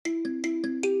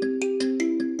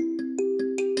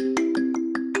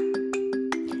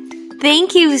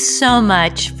Thank you so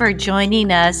much for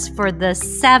joining us for the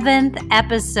 7th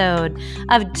episode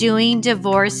of Doing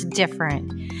Divorce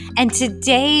Different. And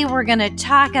today we're going to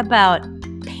talk about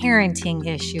parenting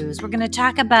issues. We're going to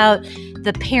talk about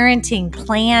the parenting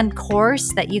plan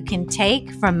course that you can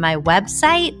take from my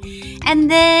website.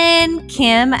 And then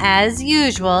Kim, as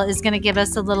usual, is going to give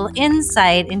us a little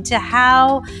insight into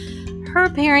how her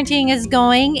parenting is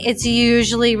going. It's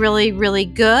usually really, really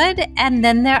good. And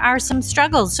then there are some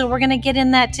struggles. So we're going to get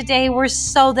in that today. We're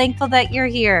so thankful that you're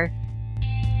here.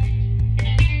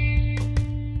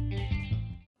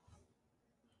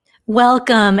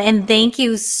 Welcome, and thank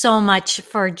you so much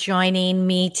for joining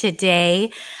me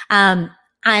today. I'm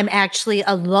actually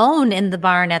alone in the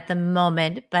barn at the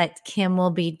moment, but Kim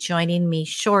will be joining me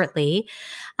shortly.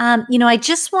 I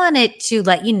just wanted to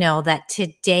let you know that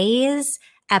today's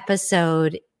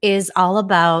episode is all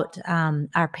about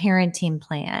our parenting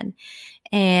plan.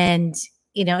 And,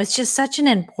 it's just such an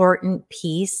important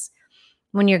piece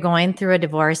when you're going through a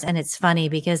divorce. And it's funny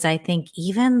because I think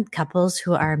even couples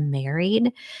who are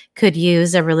married could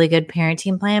use a really good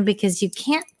parenting plan because you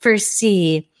can't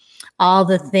foresee all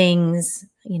the things,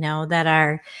 that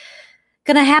are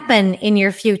going to happen in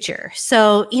your future.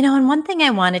 So, and one thing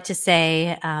I wanted to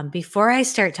say before I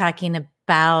start talking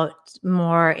about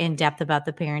more in depth about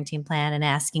the parenting plan and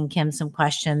asking Kim some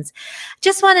questions,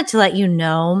 just wanted to let you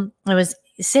know, I was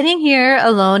sitting here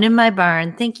alone in my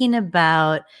barn thinking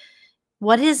about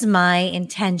what is my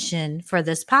intention for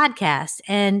this podcast.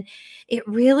 And it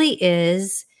really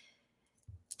is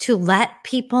to let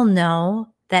people know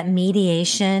that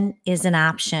mediation is an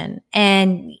option.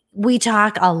 And we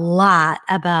talk a lot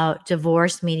about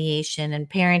divorce mediation and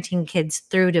parenting kids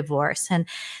through divorce, and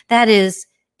that is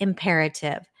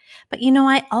imperative. But,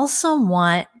 I also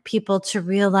want people to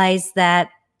realize that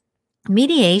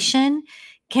mediation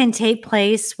can take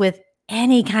place with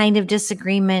any kind of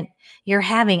disagreement you're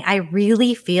having. I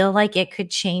really feel like it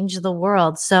could change the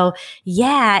world. So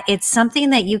yeah, it's something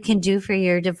that you can do for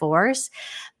your divorce,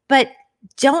 but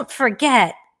don't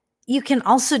forget, you can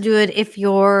also do it if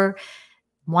you're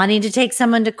wanting to take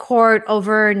someone to court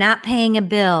over not paying a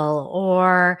bill,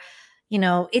 or,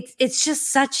 it's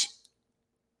just such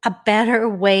a better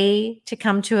way to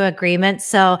come to agreement.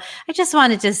 So I just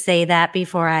wanted to say that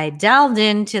before I delved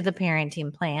into the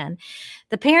parenting plan.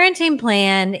 The parenting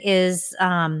plan is,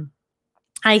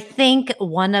 I think,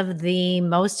 one of the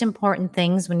most important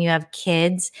things when you have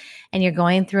kids and you're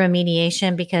going through a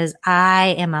mediation, because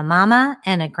I am a mama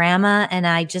and a grandma and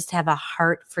I just have a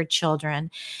heart for children.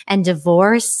 And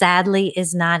divorce, sadly,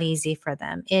 is not easy for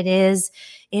them. It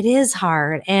is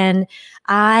hard. And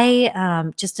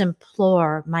I just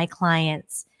implore my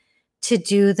clients to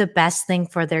do the best thing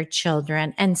for their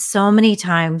children. And so many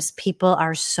times people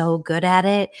are so good at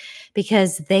it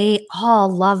because they all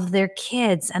love their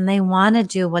kids and they want to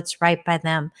do what's right by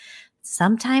them.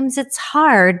 Sometimes it's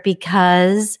hard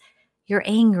because you're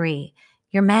angry,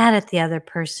 you're mad at the other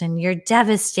person, you're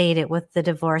devastated with the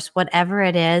divorce, whatever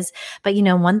it is. But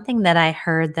one thing that I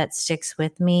heard that sticks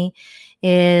with me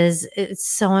is it's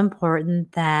so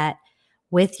important that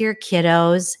with your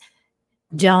kiddos,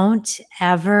 don't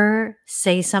ever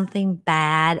say something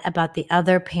bad about the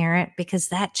other parent, because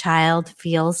that child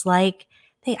feels like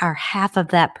they are half of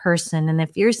that person. And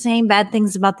if you're saying bad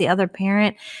things about the other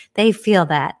parent, they feel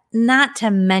that. Not to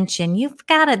mention,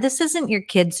 this isn't your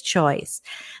kid's choice.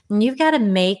 And you've got to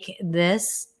make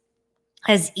this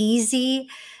as easy,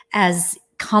 as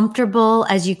comfortable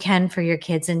as you can for your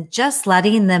kids, and just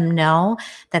letting them know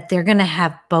that they're going to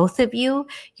have both of you,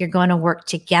 you're going to work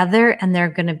together, and they're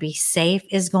going to be safe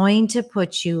is going to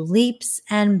put you leaps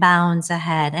and bounds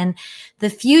ahead. And the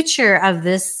future of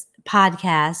this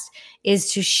podcast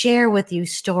is to share with you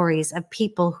stories of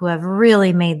people who have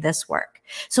really made this work.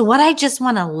 So what I just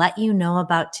want to let you know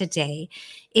about today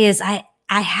is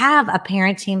I have a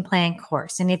parenting plan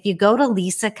course. And if you go to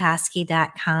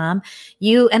lisakosky.com,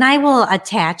 and I will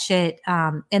attach it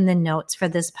in the notes for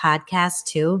this podcast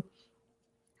too,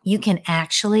 you can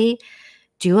actually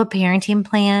do a parenting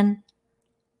plan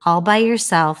all by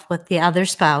yourself with the other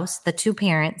spouse. The two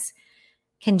parents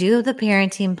can do the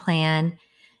parenting plan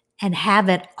and have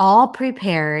it all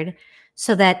prepared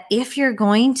so that if you're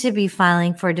going to be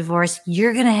filing for divorce,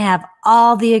 you're going to have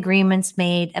all the agreements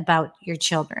made about your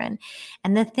children.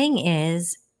 And the thing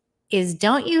is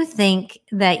don't you think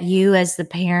that you as the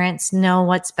parents know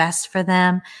what's best for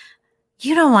them?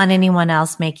 You don't want anyone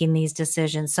else making these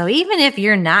decisions. So even if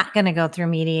you're not going to go through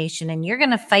mediation and you're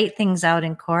going to fight things out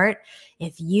in court,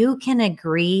 if you can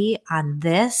agree on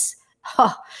this,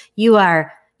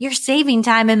 you're saving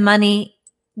time and money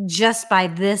just by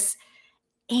this.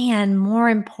 And more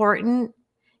important,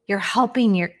 you're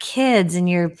helping your kids and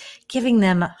you're giving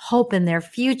them hope in their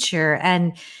future,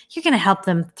 and you're going to help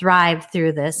them thrive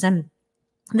through this. And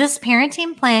this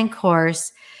parenting plan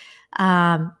course,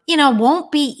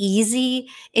 won't be easy.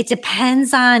 It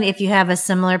depends on if you have a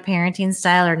similar parenting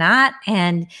style or not.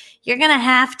 And you're going to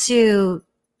have to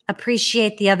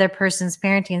appreciate the other person's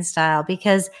parenting style,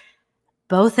 because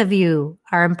both of you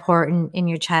are important in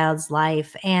your child's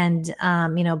life. And,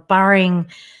 barring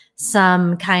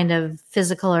some kind of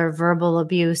physical or verbal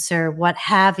abuse or what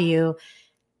have you,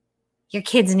 your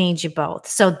kids need you both.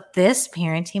 So this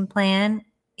parenting plan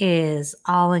is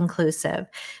all inclusive.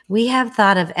 We have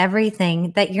thought of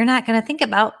everything that you're not going to think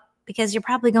about because you're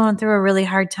probably going through a really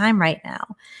hard time right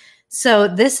now. So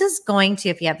this is going to,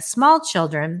 if you have small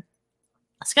children,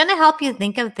 it's going to help you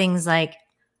think of things like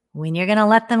when you're going to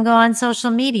let them go on social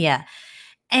media.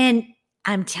 And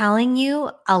I'm telling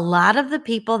you, a lot of the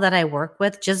people that I work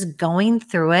with just going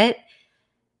through it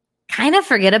kind of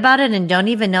forget about it and don't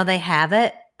even know they have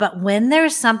it. But when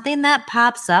there's something that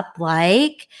pops up,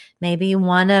 like maybe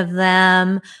one of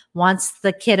them wants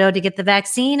the kiddo to get the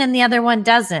vaccine and the other one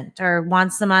doesn't, or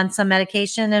wants them on some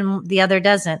medication and the other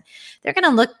doesn't, they're going to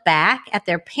look back at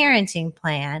their parenting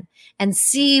plan and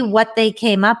see what they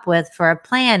came up with for a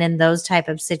plan in those type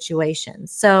of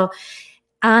situations. So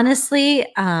honestly,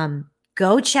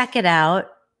 go check it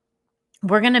out.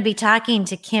 We're going to be talking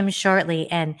to Kim shortly,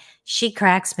 and she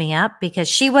cracks me up because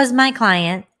she was my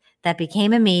client that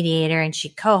became a mediator, and she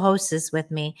co-hosts this with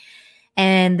me.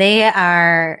 And they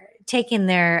are taking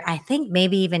I think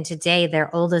maybe even today,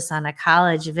 their oldest on a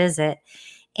college visit.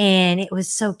 And it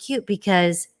was so cute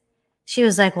because she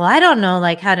was like, well, I don't know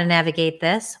how to navigate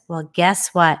this. Well, guess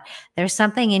what? There's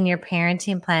something in your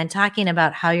parenting plan talking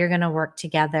about how you're going to work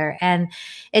together. And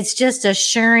it's just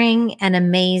assuring and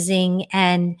amazing.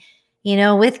 And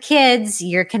with kids,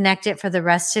 you're connected for the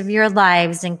rest of your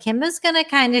lives. And Kim is going to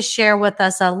kind of share with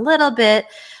us a little bit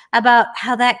about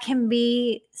how that can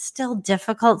be still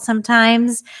difficult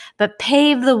sometimes, but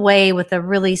pave the way with a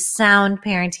really sound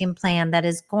parenting plan that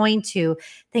is going to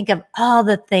think of all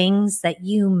the things that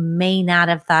you may not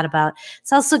have thought about.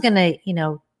 It's also going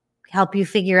to, help you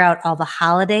figure out all the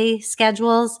holiday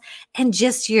schedules and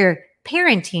just your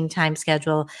parenting time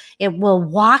schedule. It will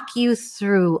walk you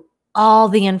through all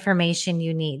the information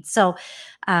you need. So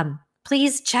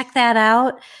please check that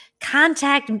out.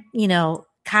 Contact,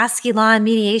 Koski Law and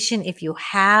Mediation if you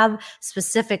have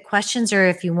specific questions or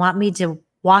if you want me to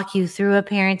walk you through a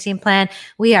parenting plan.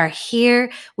 We are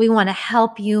here. We want to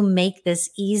help you make this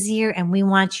easier, and we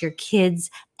want your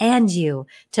kids and you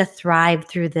to thrive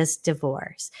through this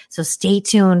divorce. So stay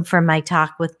tuned for my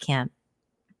talk with Kim.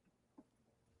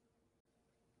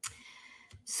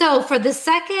 So for the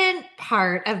second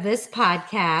part of this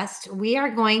podcast, we are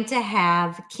going to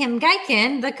have Kim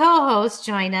Geiken, the co-host,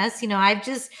 join us. I've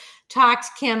just talked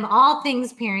Kim all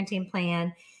things parenting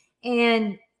plan,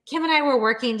 and Kim and I were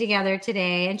working together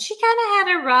today, and she kind of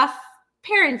had a rough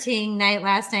parenting night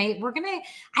last night.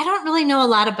 I don't really know a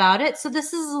lot about it, so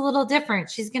this is a little different.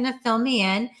 She's going to fill me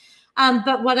in.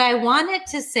 But what I wanted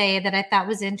to say that I thought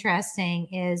was interesting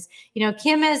is,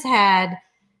 Kim has had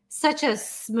such a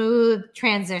smooth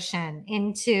transition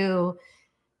into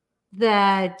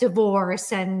the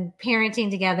divorce and parenting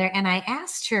together. And I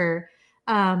asked her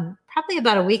probably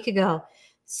about a week ago,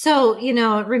 so,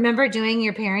 remember doing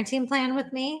your parenting plan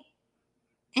with me?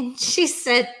 And she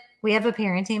said, we have a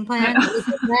parenting plan. And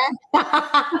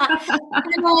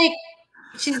I'm like,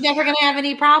 she's never going to have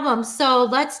any problems. So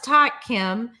let's talk,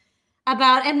 Kim,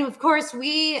 about, and of course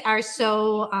we are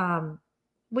so,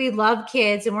 we love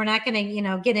kids, and we're not going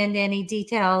to, get into any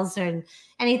details or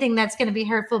anything that's going to be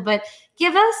hurtful, but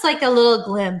give us a little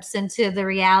glimpse into the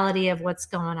reality of what's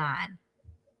going on.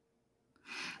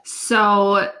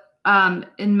 So,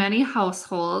 in many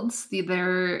households,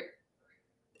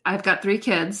 I've got 3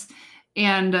 kids,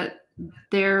 and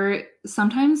there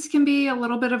sometimes can be a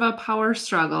little bit of a power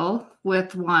struggle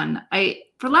with one.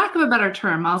 For lack of a better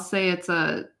term, I'll say it's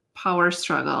a power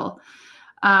struggle.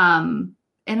 And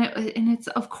it's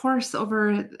of course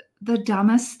over the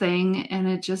dumbest thing, and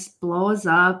it just blows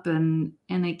up and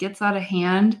it gets out of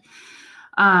hand.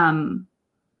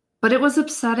 But it was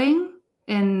upsetting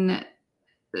in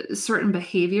certain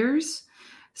behaviors.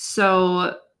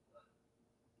 So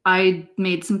I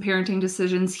made some parenting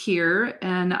decisions here,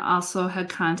 and also had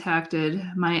contacted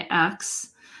my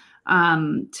ex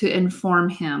to inform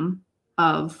him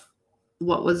of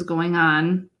what was going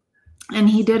on. And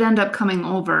he did end up coming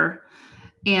over,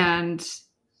 and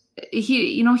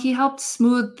he helped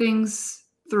smooth things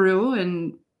through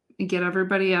and get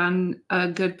everybody on a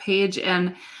good page.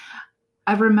 And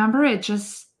I remember it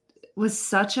just was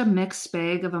such a mixed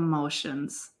bag of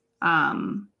emotions.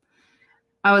 I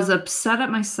was upset at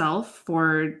myself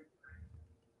for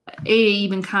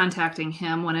even contacting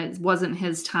him when it wasn't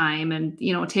his time, and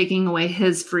taking away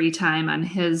his free time on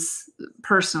his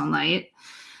personal night.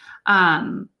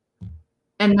 And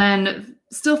then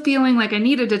still feeling like I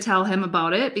needed to tell him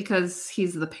about it because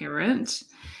he's the parent,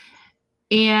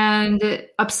 and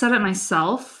upset at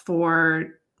myself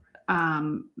for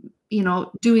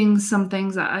doing some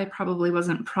things that I probably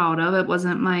wasn't proud of. It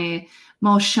wasn't my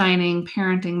most shining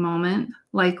parenting moment,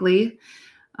 likely.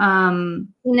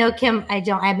 Kim, I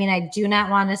do not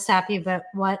want to stop you, but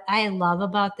what I love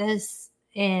about this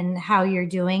and how you're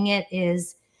doing it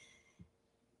is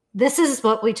this is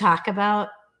what we talk about,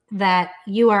 that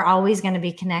you are always going to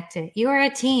be connected. You are a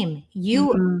team.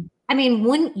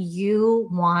 Wouldn't you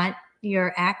want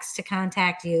your ex to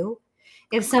contact you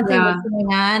if something was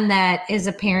going on that is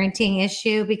a parenting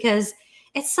issue? Because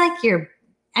it's like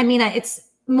it's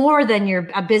more than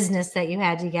a business that you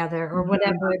had together or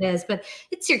whatever it is, but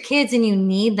it's your kids and you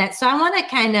need that. So I want to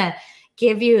kind of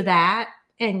give you that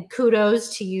and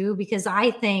kudos to you, because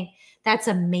I think that's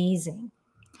amazing.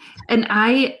 And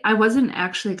I wasn't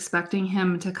actually expecting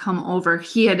him to come over.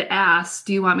 He had asked,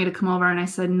 do you want me to come over? And I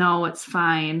said, no, it's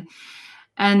fine.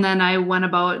 And then I went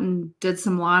about and did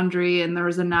some laundry, and there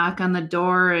was a knock on the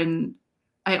door, and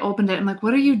I opened it. I'm like,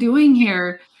 what are you doing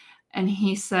here? And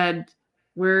he said,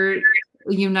 we're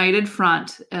a united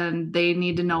front, and they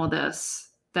need to know this,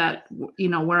 that,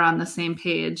 we're on the same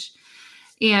page.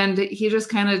 And he just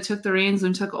kind of took the reins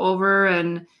and took over.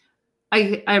 And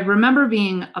I remember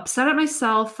being upset at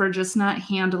myself for just not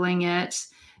handling it,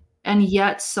 and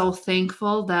yet so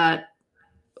thankful that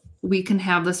we can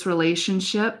have this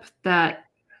relationship, that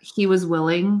he was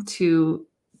willing to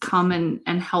come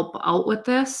and help out with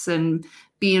this and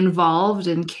be involved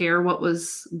and care what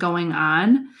was going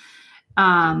on.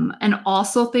 And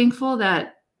also thankful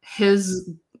that his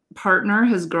partner,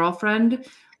 his girlfriend,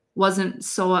 wasn't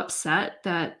so upset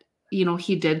that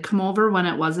he did come over when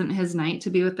it wasn't his night to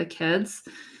be with the kids.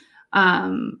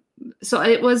 So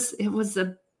it was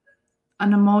an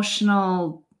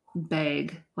emotional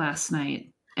bag last night.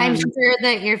 I'm sure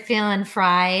that you're feeling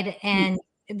fried. And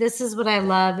this is what I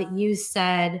love. You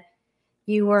said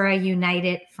you were a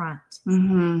united front.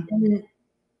 And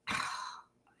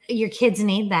your kids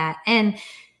need that. And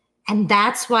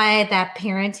that's why that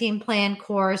parenting plan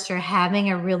course, or having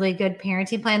a really good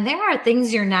parenting plan, there are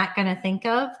things you're not going to think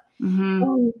of.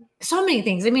 So many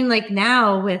things. Like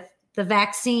now with the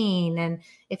vaccine, and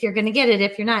if you're going to get it,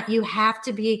 if you're not, you have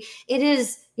to be.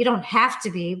 You don't have to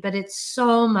be, but it's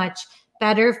so much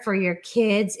better for your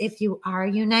kids if you are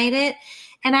united.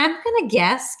 And I'm going to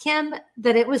guess, Kim,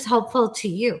 that it was helpful to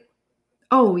you.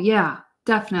 Oh, yeah,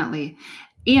 definitely.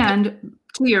 And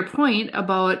to your point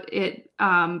about it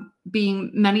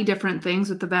being many different things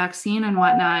with the vaccine and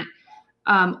whatnot,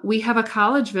 we have a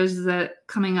college visit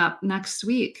coming up next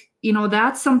week.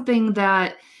 That's something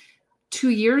that 2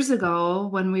 years ago,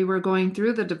 when we were going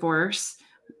through the divorce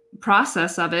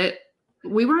process of it,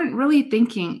 we weren't really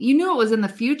thinking. You knew it was in the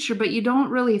future, but you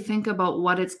don't really think about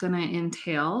what it's going to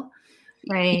entail.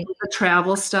 Right. The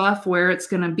travel stuff, where it's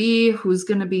going to be, who's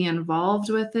going to be involved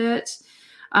with it.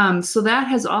 So that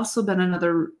has also been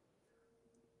another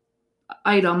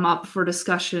item up for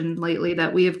discussion lately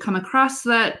that we have come across,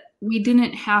 that we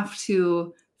didn't have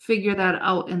to figure that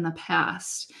out in the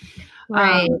past.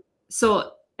 Right.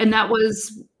 And that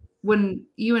was when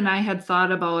you and I had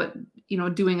thought about,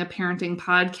 doing a parenting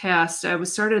podcast. I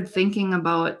started thinking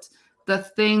about the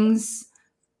things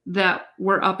that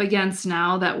we're up against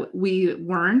now that we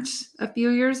weren't a few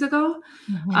years ago.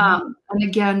 And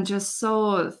again, just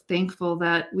so thankful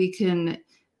that we can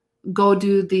go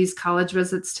do these college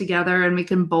visits together, and we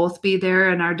can both be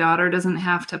there, and our daughter doesn't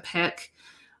have to pick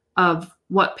of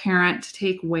what parent to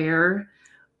take where.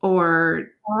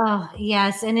 Oh,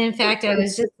 yes. And in fact, I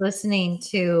was just listening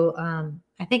to,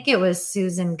 I think it was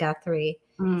Susan Guthrie.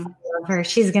 I love her.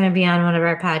 She's going to be on one of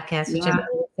our podcasts, which I'm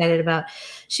really excited about.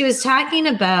 She was talking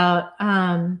about,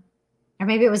 or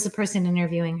maybe it was the person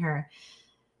interviewing her.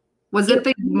 Was it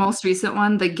the most recent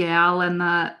one, the gal and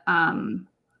the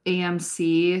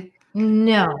AMC?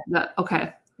 No.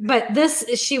 Okay. But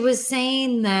she was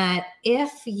saying that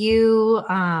if you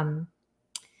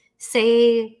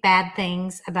say bad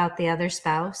things about the other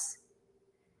spouse,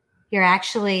 you're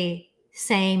actually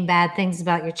saying bad things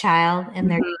about your child in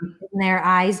their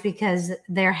eyes, because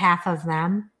they're half of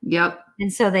them. Yep.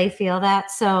 And so they feel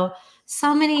that. So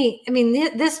many,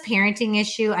 this parenting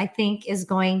issue, I think, is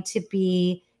going to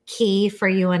be key for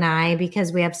you and I,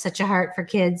 because we have such a heart for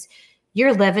kids.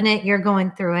 You're living it. You're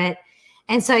going through it.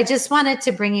 And so I just wanted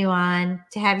to bring you on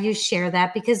to have you share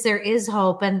that, because there is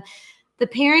hope. And the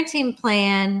parenting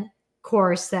plan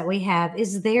course that we have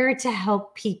is there to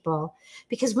help people,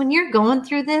 because when you're going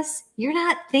through this, you're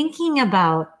not thinking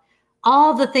about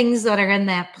all the things that are in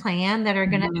that plan that are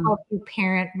going to help you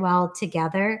parent well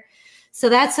together. So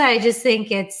that's why I just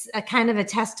think it's a kind of a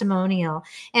testimonial.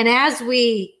 And as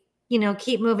we,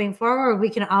 keep moving forward, we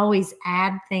can always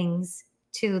add things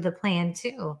to the plan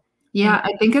too. Yeah,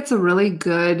 I think it's a really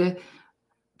good,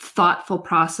 thoughtful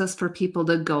process for people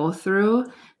to go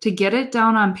through, to get it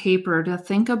down on paper, to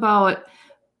think about,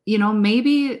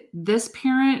 maybe this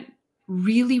parent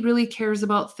really, really cares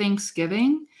about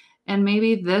Thanksgiving, and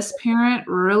maybe this parent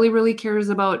really, really cares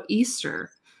about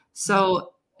Easter.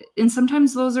 So, and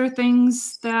sometimes those are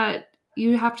things that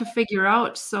you have to figure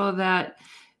out so that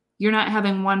you're not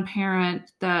having one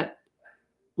parent that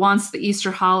wants the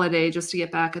Easter holiday just to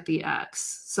get back at the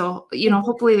ex. So,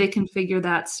 hopefully they can figure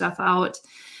that stuff out.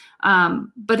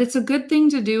 But it's a good thing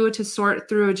to do, to sort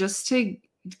through, just to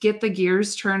get the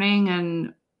gears turning.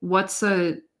 And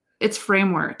it's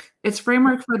framework. It's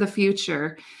framework for the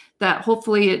future that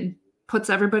hopefully it puts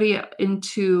everybody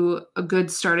into a good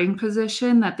starting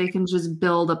position that they can just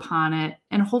build upon it,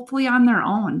 and hopefully on their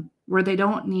own, where they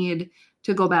don't need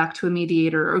to go back to a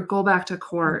mediator or go back to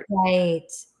court.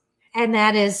 Right. And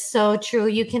that is so true.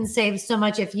 You can save so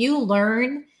much if you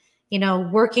learn,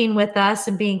 working with us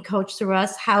and being coached through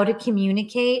us, how to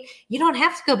communicate. You don't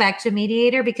have to go back to a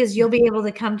mediator, because you'll be able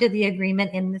to come to the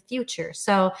agreement in the future.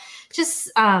 So just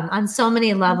on so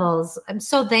many levels, I'm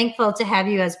so thankful to have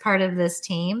you as part of this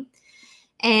team.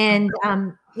 And,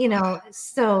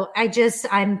 so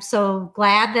I'm so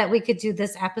glad that we could do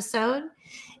this episode.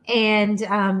 And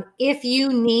if you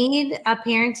need a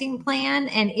parenting plan,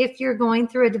 and if you're going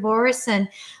through a divorce, and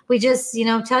we just,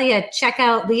 tell you, check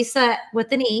out Lisa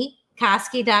with an E,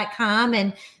 Koski.com,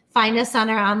 and find us on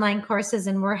our online courses.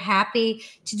 And we're happy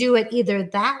to do it either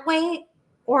that way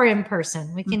or in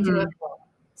person. We can do it both.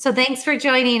 So thanks for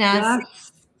joining us.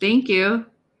 Yes, thank you.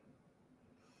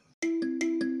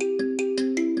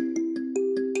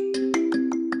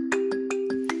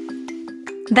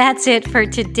 That's it for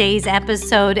today's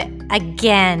episode.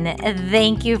 Again,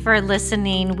 thank you for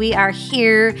listening. We are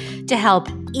here to help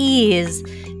ease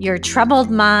your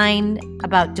troubled mind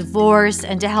about divorce,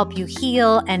 and to help you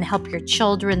heal and help your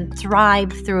children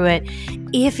thrive through it.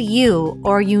 If you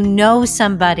or you know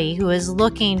somebody who is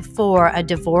looking for a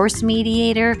divorce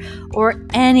mediator or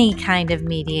any kind of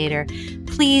mediator,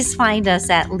 please find us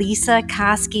at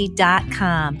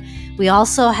lisakoski.com. We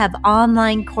also have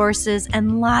online courses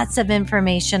and lots of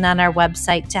information on our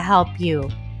website to help you.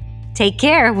 Take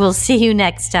care. We'll see you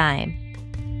next time.